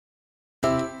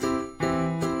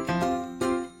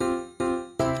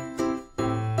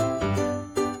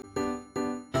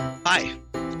Hi,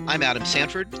 I'm Adam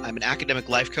Sanford. I'm an academic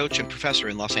life coach and professor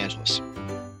in Los Angeles.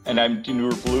 And I'm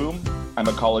Dinur Bloom. I'm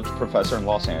a college professor in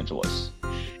Los Angeles.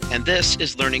 And this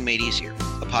is Learning Made Easier,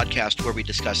 a podcast where we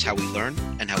discuss how we learn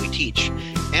and how we teach,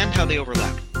 and how they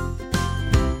overlap.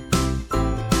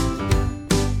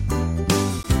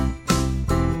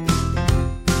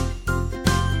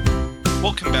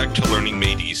 Welcome back to Learning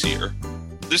Made Easier.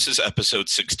 This is episode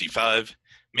 65,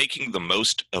 Making the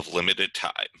Most of Limited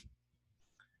Time.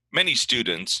 Many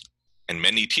students and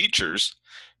many teachers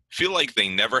feel like they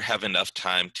never have enough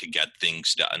time to get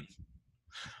things done.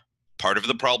 Part of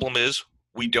the problem is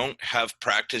we don't have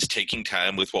practice taking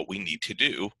time with what we need to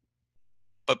do,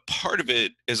 but part of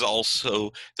it is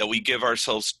also that we give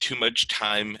ourselves too much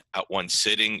time at one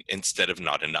sitting instead of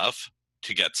not enough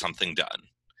to get something done.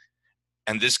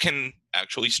 And this can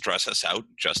actually stress us out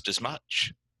just as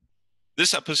much.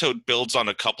 This episode builds on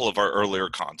a couple of our earlier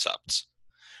concepts: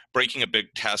 breaking a big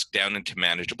task down into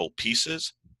manageable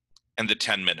pieces, and the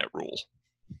 10-minute rule.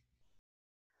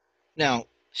 Now,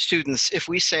 students, if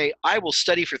we say, I will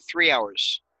study for 3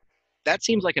 hours, that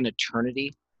seems like an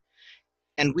eternity,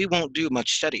 and we won't do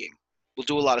much studying. We'll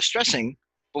do a lot of stressing,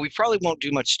 but we probably won't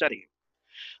do much studying.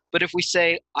 But if we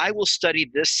say, I will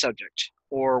study this subject,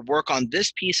 or work on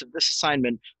this piece of this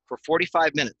assignment for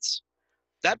 45 minutes,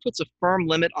 that puts a firm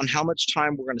limit on how much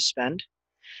time we're going to spend.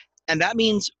 And that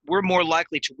means we're more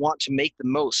likely to want to make the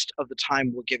most of the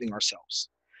time we're giving ourselves.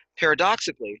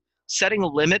 Paradoxically, setting a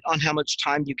limit on how much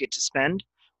time you get to spend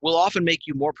will often make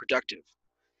you more productive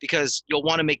because you'll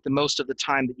want to make the most of the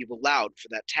time that you've allowed for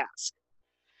that task.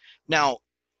 Now,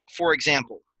 for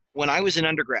example, when I was in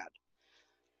undergrad,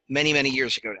 many, many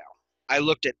years ago now, I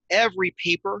looked at every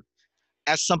paper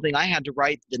as something I had to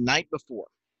write the night before,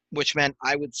 which meant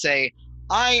I would say,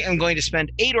 I am going to spend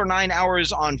 8 or 9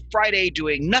 hours on Friday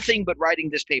doing nothing but writing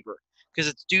this paper because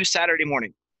it's due Saturday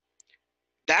morning.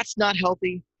 That's not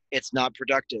healthy. It's not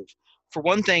productive. For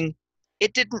one thing,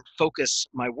 it didn't focus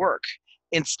my work.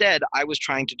 Instead, I was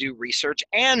trying to do research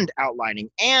and outlining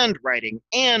and writing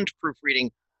and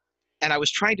proofreading, and I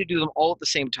was trying to do them all at the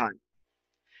same time.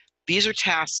 These are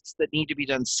tasks that need to be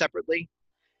done separately,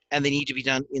 and they need to be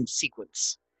done in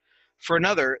sequence. For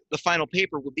another, the final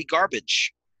paper would be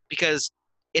garbage because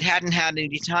it hadn't had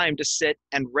any time to sit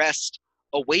and rest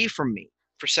away from me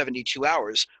for 72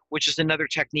 hours, which is another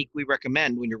technique we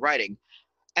recommend when you're writing.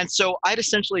 And so I'd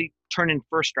essentially turn in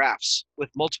first drafts with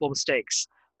multiple mistakes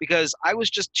because I was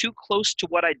just too close to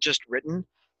what I'd just written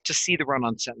to see the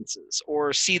run-on sentences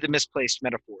or see the misplaced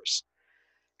metaphors.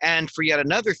 And for yet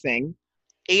another thing,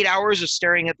 8 hours of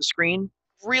staring at the screen,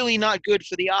 really not good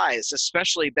for the eyes,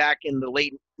 especially back in the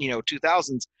late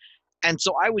 2000s. And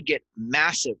so I would get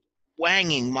massive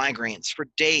wanging migraines for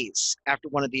days after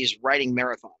one of these writing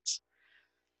marathons.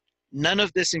 None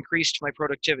of this increased my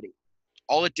productivity.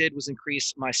 All it did was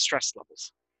increase my stress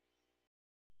levels.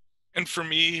 And for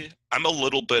me, I'm a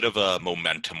little bit of a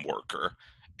momentum worker.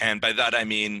 And by that, I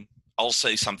mean, I'll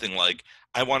say something like,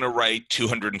 I want to write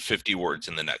 250 words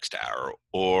in the next hour,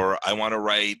 or I want to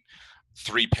write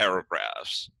 3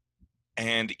 paragraphs.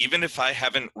 And even if I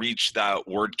haven't reached that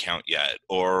word count yet,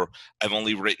 or I've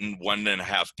only written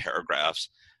 1.5 paragraphs,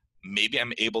 maybe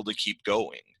I'm able to keep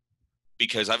going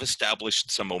because I've established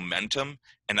some momentum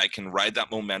and I can ride that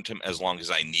momentum as long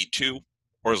as I need to,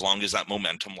 or as long as that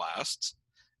momentum lasts.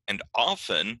 And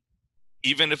often,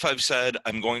 even if I've said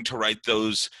I'm going to write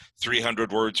those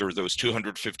 300 words or those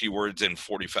 250 words in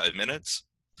 45 minutes,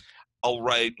 I'll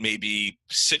write maybe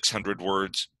 600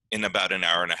 words in about an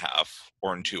hour and a half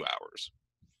or in 2 hours.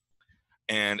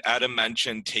 And Adam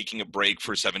mentioned taking a break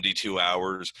for 72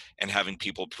 hours and having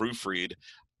people proofread.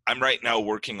 I'm right now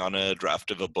working on a draft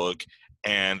of a book,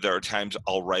 and there are times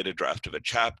I'll write a draft of a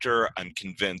chapter. I'm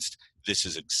convinced this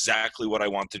is exactly what I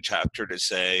want the chapter to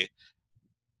say,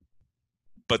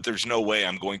 but there's no way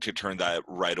I'm going to turn that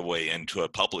right away into a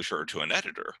publisher or to an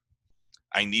editor.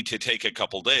 I need to take a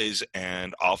couple days,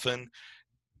 and often,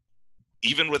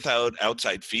 even without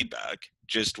outside feedback,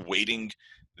 just waiting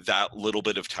that little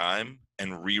bit of time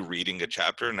and rereading a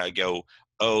chapter, and I go,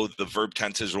 oh, the verb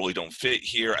tenses really don't fit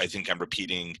here. I think I'm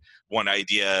repeating one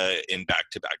idea in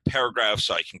back-to-back paragraphs,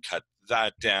 so I can cut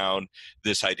that down.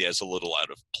 This idea is a little out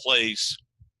of place.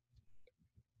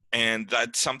 And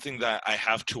that's something that I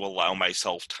have to allow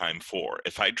myself time for.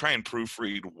 If I try and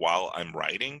proofread while I'm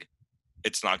writing,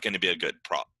 it's not going to be a good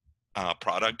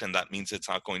product, and that means it's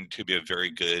not going to be a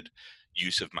very good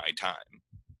use of my time.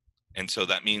 And so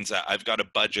that means that I've got to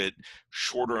budget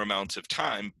shorter amounts of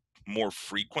time more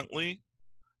frequently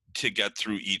to get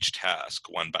through each task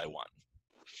one by one.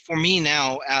 For me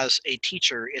now, as a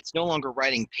teacher, it's no longer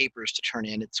writing papers to turn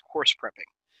in, it's course prepping.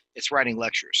 It's writing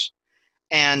lectures.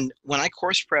 And when I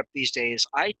course prep these days,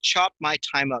 I chop my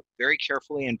time up very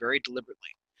carefully and very deliberately.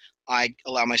 I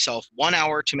allow myself 1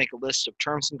 hour to make a list of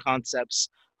terms and concepts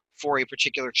for a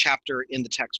particular chapter in the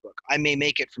textbook. I may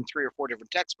make it from 3 or 4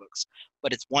 different textbooks,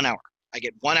 but it's 1 hour. I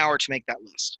get 1 hour to make that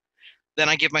list. Then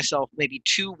I give myself maybe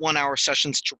 2 1-hour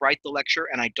sessions to write the lecture,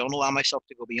 and I don't allow myself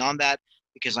to go beyond that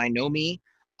because I know me.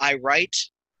 I write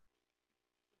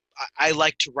I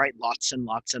like to write lots and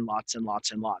lots and lots and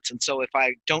lots and lots. And so if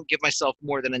I don't give myself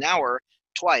more than an hour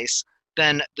twice,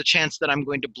 then the chance that I'm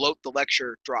going to bloat the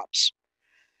lecture drops.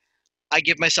 I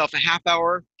give myself a half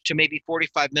hour to maybe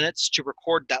 45 minutes to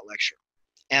record that lecture.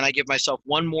 And I give myself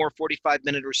one more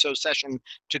 45-minute or so session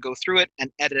to go through it and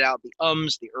edit out the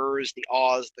ums, the ers, the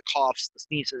ahs, the coughs, the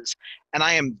sneezes. And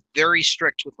I am very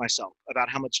strict with myself about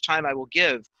how much time I will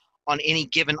give on any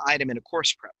given item in a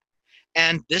course prep.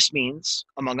 And this means,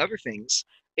 among other things,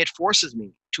 it forces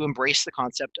me to embrace the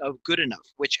concept of good enough,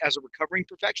 which as a recovering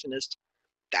perfectionist,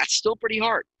 that's still pretty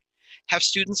hard. Have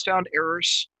students found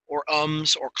errors or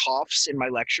ums or coughs in my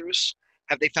lectures?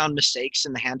 Have they found mistakes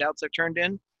in the handouts I've turned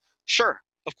in? Sure,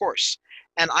 of course.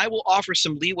 And I will offer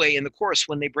some leeway in the course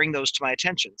when they bring those to my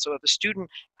attention. So if a student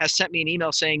has sent me an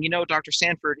email saying, Dr.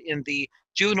 Sanford, in the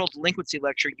juvenile delinquency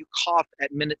lecture, you cough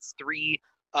at minutes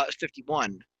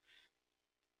 3:51.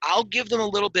 I'll give them a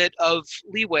little bit of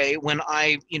leeway when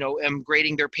I, am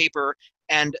grading their paper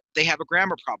and they have a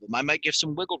grammar problem. I might give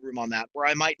some wiggle room on that, where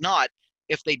I might not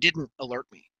if they didn't alert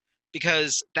me.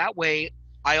 Because that way,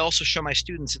 I also show my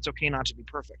students it's okay not to be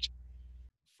perfect.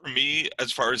 For me,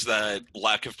 as far as that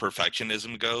lack of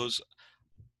perfectionism goes,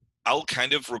 I'll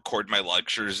kind of record my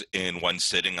lectures in one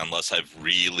sitting unless I've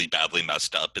really badly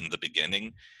messed up in the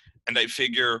beginning. And I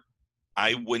figure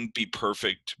I wouldn't be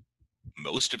perfect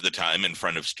most of the time in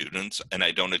front of students, and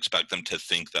I don't expect them to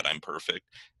think that I'm perfect.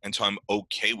 And so I'm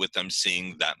okay with them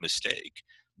seeing that mistake.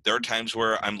 There are times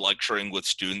where I'm lecturing with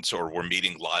students or we're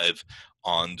meeting live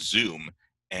on Zoom,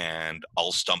 and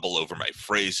I'll stumble over my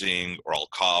phrasing or I'll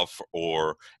cough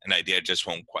or an idea just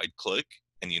won't quite click.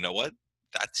 And you know what?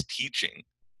 That's teaching.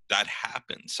 That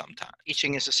happens sometimes.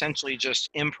 Teaching is essentially just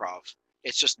improv.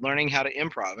 It's just learning how to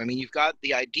improv. I mean, you've got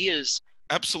the ideas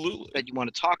Absolutely. that you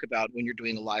want to talk about when you're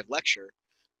doing a live lecture,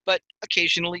 but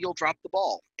occasionally you'll drop the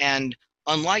ball. And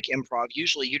unlike improv,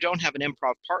 usually you don't have an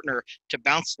improv partner to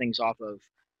bounce things off of.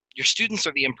 Your students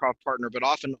are the improv partner, but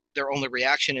often their only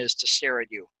reaction is to stare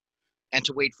at you and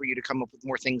to wait for you to come up with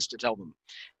more things to tell them.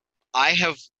 I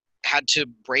have had to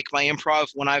break my improv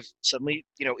when I've suddenly,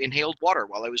 inhaled water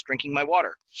while I was drinking my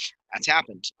water. That's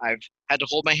happened. I've had to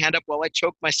hold my hand up while I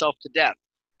choked myself to death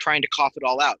trying to cough it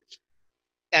all out.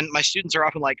 And my students are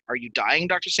often like, "Are you dying,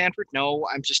 Dr. Sanford?" "No,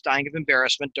 I'm just dying of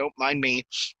embarrassment. Don't mind me."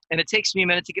 And it takes me a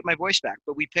minute to get my voice back,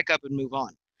 but we pick up and move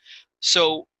on.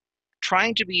 So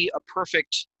trying to be a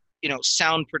perfect,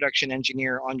 sound production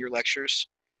engineer on your lectures,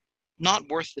 not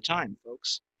worth the time,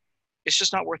 folks. It's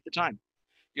just not worth the time.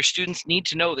 Your students need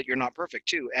to know that you're not perfect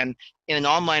too. And in an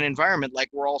online environment like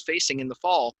we're all facing in the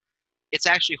fall, it's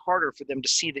actually harder for them to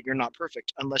see that you're not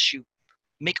perfect unless you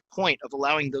make a point of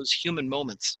allowing those human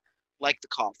moments, like the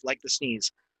cough, like the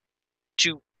sneeze,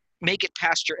 to make it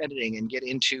past your editing and get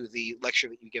into the lecture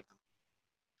that you give them.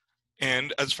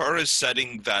 And as far as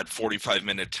setting that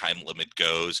 45-minute time limit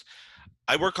goes,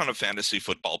 I work on a fantasy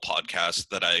football podcast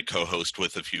that I co-host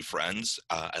with a few friends.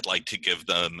 I'd like to give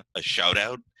them a shout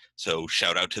out. So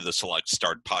shout out to the Select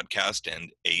Start podcast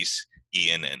and Ace,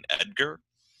 Ian, and Edgar.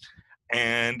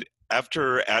 And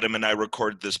after Adam and I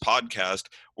record this podcast,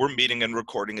 we're meeting and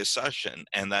recording a session.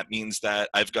 And that means that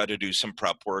I've got to do some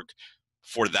prep work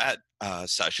for that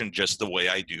session just the way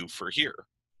I do for here.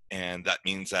 And that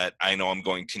means that I know I'm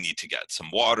going to need to get some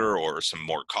water or some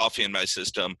more coffee in my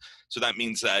system. So that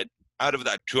means that out of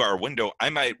that 2-hour window, I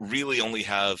might really only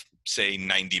have, say,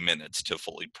 90 minutes to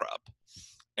fully prep.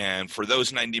 And for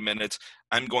those 90 minutes,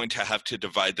 I'm going to have to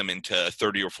divide them into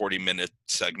 30 or 40-minute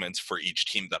segments for each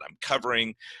team that I'm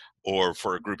covering or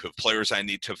for a group of players I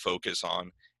need to focus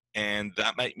on. And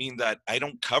that might mean that I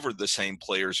don't cover the same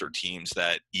players or teams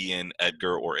that Ian,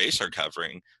 Edgar, or Ace are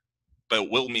covering, but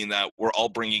it will mean that we're all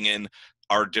bringing in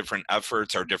our different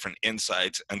efforts, our different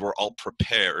insights, and we're all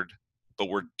prepared, but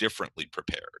we're differently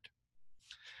prepared.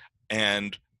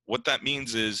 And what that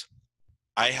means is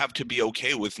I have to be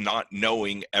okay with not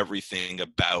knowing everything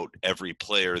about every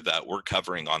player that we're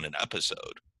covering on an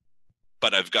episode.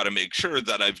 But I've got to make sure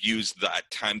that I've used that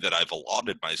time that I've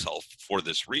allotted myself for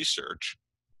this research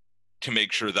to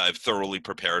make sure that I've thoroughly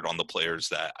prepared on the players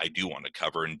that I do want to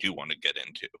cover and do want to get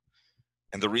into.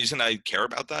 And the reason I care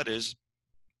about that is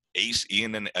Ace,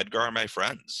 Ian, and Edgar are my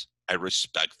friends. I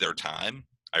respect their time.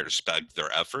 I respect their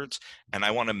efforts. And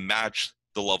I want to match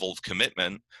the level of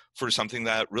commitment for something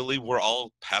that really we're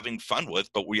all having fun with,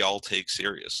 but we all take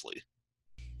seriously.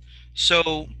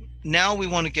 So now we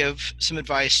want to give some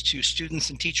advice to students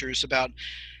and teachers about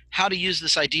how to use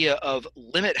this idea of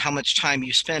limit how much time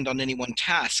you spend on any one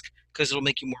task, because it'll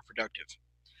make you more productive.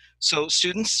 So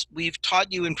students, we've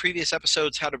taught you in previous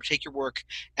episodes how to take your work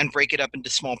and break it up into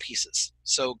small pieces.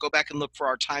 So go back and look for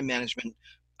our time management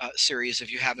series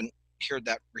if you haven't heard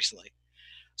that recently.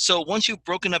 So once you've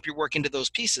broken up your work into those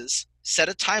pieces, set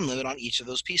a time limit on each of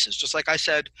those pieces. Just like I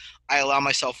said, I allow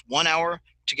myself 1 hour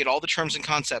to get all the terms and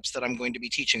concepts that I'm going to be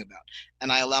teaching about.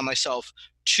 And I allow myself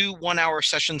 2 1-hour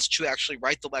sessions to actually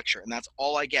write the lecture, and that's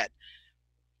all I get.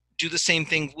 Do the same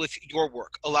thing with your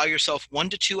work. Allow yourself 1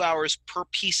 to 2 hours per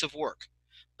piece of work,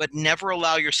 but never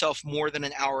allow yourself more than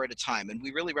an hour at a time. And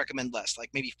we really recommend less, like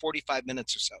maybe 45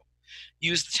 minutes or so.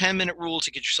 Use the 10-minute rule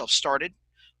to get yourself started,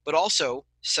 but also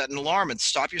set an alarm and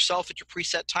stop yourself at your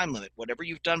preset time limit. Whatever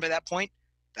you've done by that point,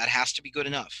 that has to be good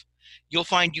enough. You'll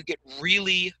find you get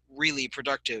really, really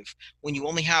productive when you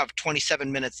only have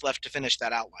 27 minutes left to finish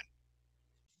that outline.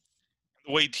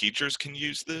 The way teachers can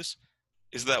use this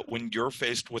is that when you're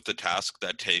faced with a task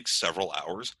that takes several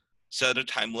hours, set a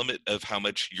time limit of how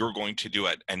much you're going to do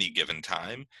at any given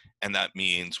time. And that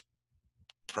means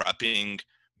prepping,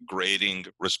 grading,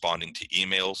 responding to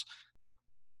emails.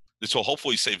 This will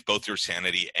hopefully save both your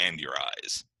sanity and your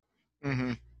eyes.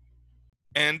 Mm-hmm.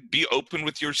 And be open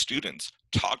with your students.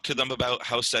 Talk to them about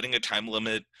how setting a time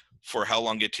limit for how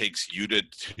long it takes you to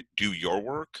do your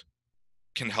work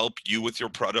can help you with your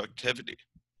productivity.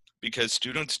 Because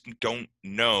students don't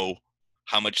know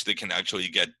how much they can actually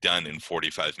get done in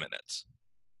 45 minutes.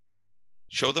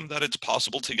 Show them that it's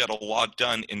possible to get a lot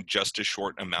done in just a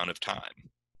short amount of time.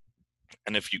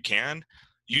 And if you can,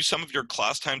 use some of your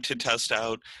class time to test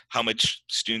out how much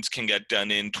students can get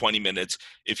done in 20 minutes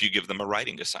if you give them a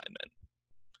writing assignment.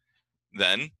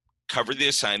 Then, cover the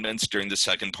assignments during the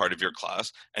second part of your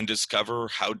class and discover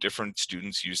how different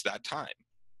students use that time.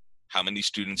 How many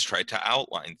students tried to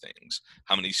outline things?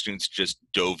 How many students just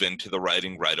dove into the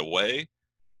writing right away?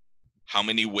 How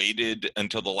many waited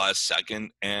until the last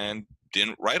second and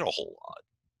didn't write a whole lot?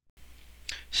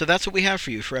 So that's what we have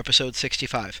for you for episode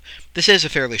 65. This is a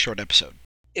fairly short episode.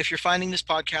 If you're finding this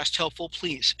podcast helpful,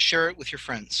 please share it with your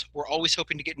friends. We're always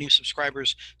hoping to get new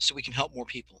subscribers so we can help more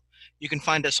people. You can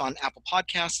find us on Apple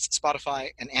Podcasts, Spotify,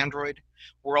 and Android.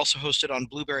 We're also hosted on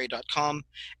blueberry.com,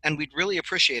 and we'd really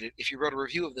appreciate it if you wrote a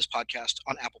review of this podcast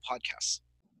on Apple Podcasts.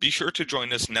 Be sure to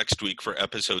join us next week for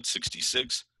episode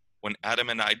 66, when Adam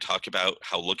and I talk about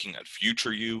how looking at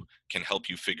future you can help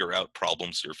you figure out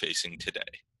problems you're facing today.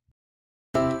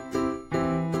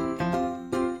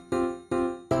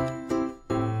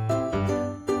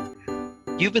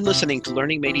 You've been listening to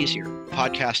Learning Made Easier, a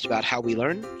podcast about how we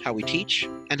learn, how we teach,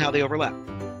 and how they overlap.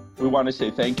 We want to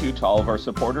say thank you to all of our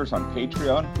supporters on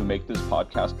Patreon who make this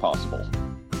podcast possible.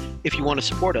 If you want to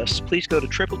support us, please go to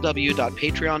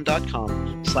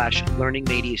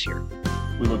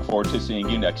www.patreon.com/learningmadeeasier. We look forward to seeing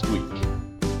you next week.